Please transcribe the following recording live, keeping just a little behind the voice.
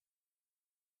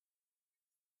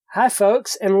Hi,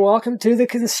 folks, and welcome to the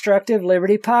Constructive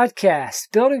Liberty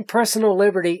Podcast, building personal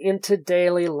liberty into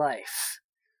daily life.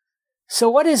 So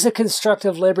what is the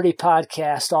Constructive Liberty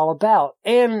Podcast all about,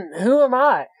 and who am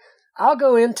I? I'll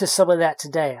go into some of that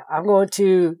today. I'm going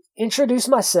to introduce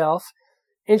myself,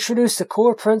 introduce the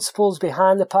core principles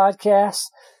behind the podcast,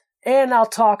 and I'll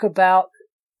talk about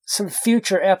some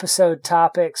future episode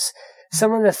topics,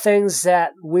 some of the things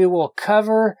that we will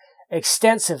cover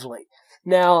extensively.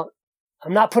 Now,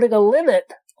 I'm not putting a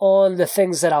limit on the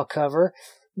things that I'll cover,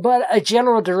 but a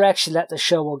general direction that the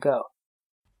show will go.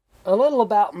 A little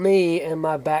about me and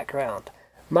my background.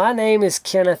 My name is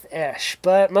Kenneth Esch,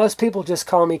 but most people just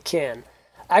call me Ken.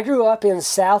 I grew up in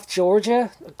South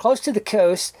Georgia, close to the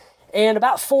coast, and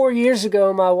about 4 years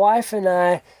ago, my wife and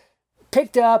I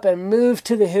picked up and moved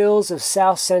to the hills of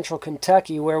South Central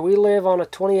Kentucky, where we live on a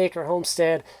 20-acre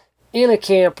homestead in a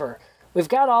camper. We've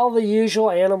got all the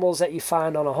usual animals that you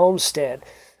find on a homestead.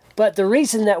 But the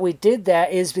reason that we did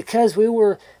that is because we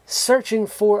were searching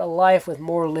for a life with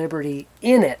more liberty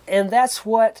in it. And that's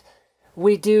what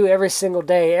we do every single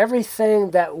day.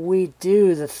 Everything that we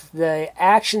do, the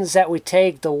actions that we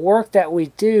take, the work that we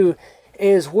do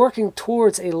is working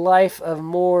towards a life of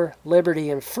more liberty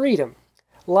and freedom.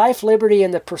 Life, liberty,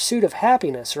 and the pursuit of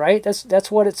happiness, right?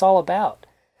 That's what it's all about.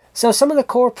 So some of the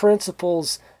core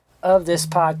principles of this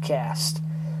podcast.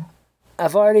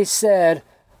 I've already said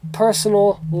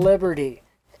personal liberty.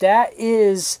 That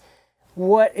is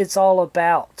what it's all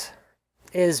about,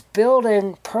 is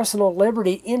building personal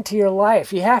liberty into your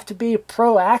life. You have to be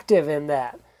proactive in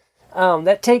that.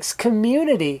 That takes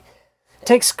community,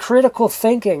 takes critical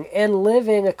thinking, and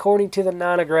living according to the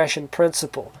non-aggression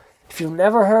principle. If you've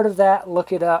never heard of that,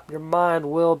 look it up. Your mind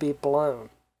will be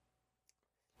blown.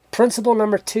 Principle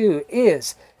number 2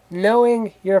 is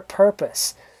knowing your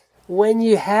purpose. When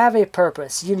you have a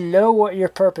purpose, you know what your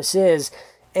purpose is,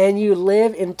 and you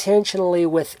live intentionally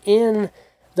within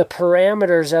the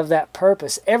parameters of that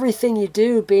purpose. Everything you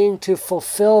do being to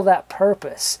fulfill that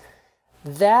purpose.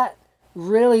 That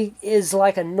really is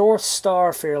like a North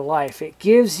Star for your life. It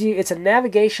gives you, it's a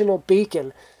navigational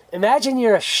beacon. Imagine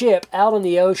you're a ship out on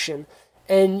the ocean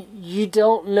and you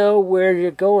don't know where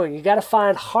you're going. You got to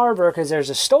find harbor because there's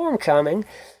a storm coming,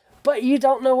 but you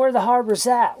don't know where the harbor's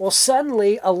at. Well,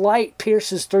 suddenly a light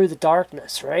pierces through the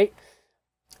darkness, right?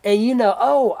 And you know,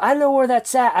 oh, I know where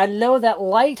that's at. I know that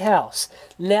lighthouse.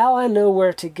 Now I know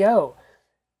where to go.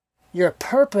 Your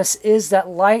purpose is that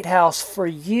lighthouse for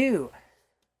you.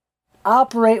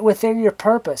 Operate within your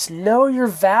purpose. Know your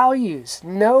values.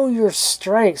 Know your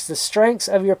strengths, the strengths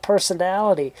of your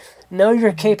personality. Know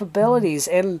your capabilities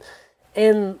and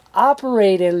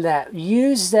operate in that.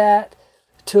 Use that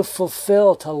to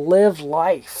fulfill, to live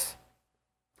life.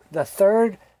 The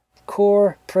third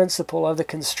core principle of the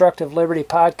Constructive Liberty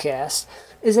Podcast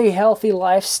is a healthy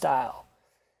lifestyle.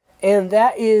 And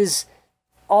that is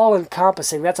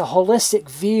all-encompassing. That's a holistic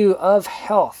view of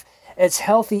health. It's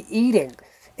healthy eating.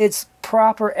 It's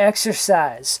proper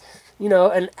exercise. You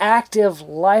know, an active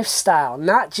lifestyle.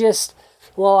 Not just,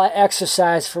 well, I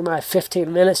exercise for my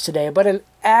 15 minutes today, but an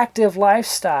active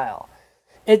lifestyle.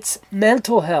 It's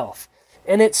mental health.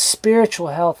 And it's spiritual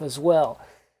health as well.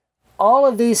 All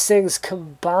of these things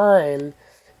combine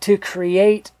to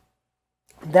create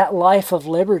that life of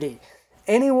liberty.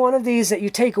 Any one of these that you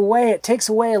take away, it takes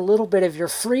away a little bit of your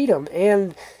freedom.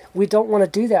 And we don't want to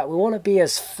do that. We want to be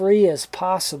as free as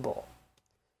possible.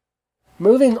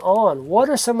 Moving on, what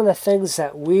are some of the things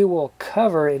that we will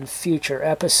cover in future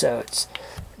episodes?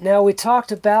 Now, we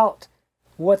talked about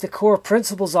what the core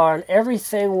principles are, and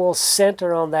everything will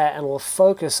center on that and will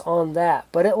focus on that.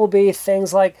 But it will be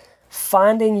things like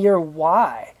finding your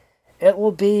why. It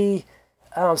will be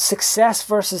success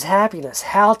versus happiness,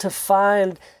 how to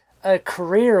find a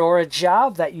career or a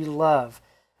job that you love,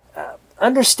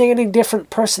 understanding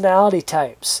different personality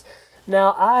types.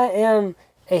 Now, I am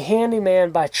a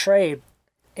handyman by trade,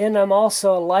 and I'm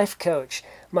also a life coach.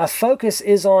 My focus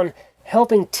is on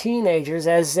helping teenagers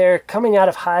as they're coming out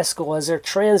of high school, as they're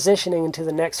transitioning into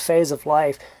the next phase of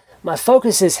life. My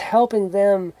focus is helping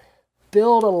them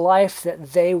build a life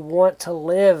that they want to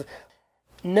live,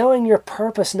 knowing your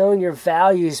purpose, knowing your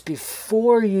values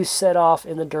before you set off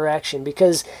in the direction.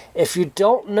 Because if you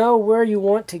don't know where you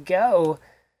want to go,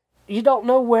 you don't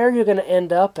know where you're going to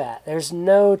end up at. There's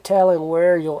no telling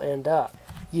where you'll end up.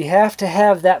 You have to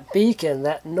have that beacon,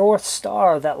 that North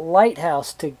Star, that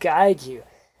lighthouse to guide you.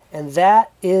 And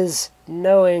that is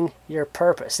knowing your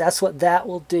purpose. That's what that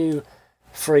will do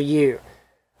for you.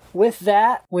 With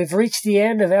that, we've reached the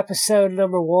end of episode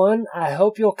number 1. I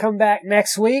hope you'll come back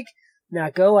next week. Now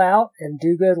go out and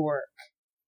do good work.